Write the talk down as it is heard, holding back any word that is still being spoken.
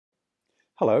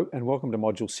Hello and welcome to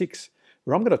Module 6,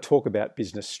 where I'm going to talk about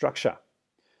business structure.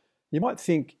 You might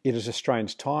think it is a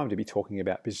strange time to be talking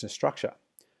about business structure,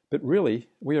 but really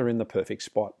we are in the perfect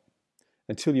spot.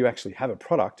 Until you actually have a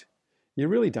product, you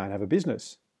really don't have a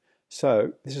business.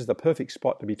 So this is the perfect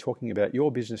spot to be talking about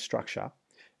your business structure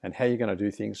and how you're going to do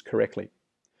things correctly.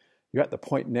 You're at the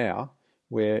point now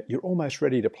where you're almost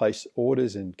ready to place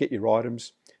orders and get your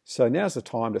items, so now's the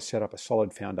time to set up a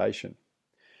solid foundation.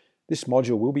 This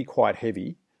module will be quite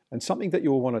heavy and something that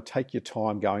you'll want to take your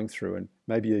time going through and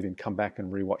maybe even come back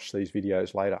and rewatch these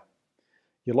videos later.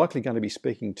 You're likely going to be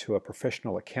speaking to a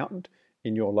professional accountant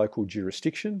in your local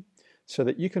jurisdiction so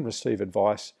that you can receive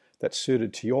advice that's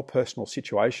suited to your personal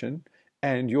situation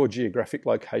and your geographic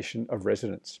location of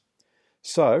residence.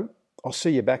 So I'll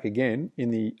see you back again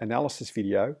in the analysis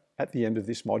video at the end of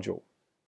this module.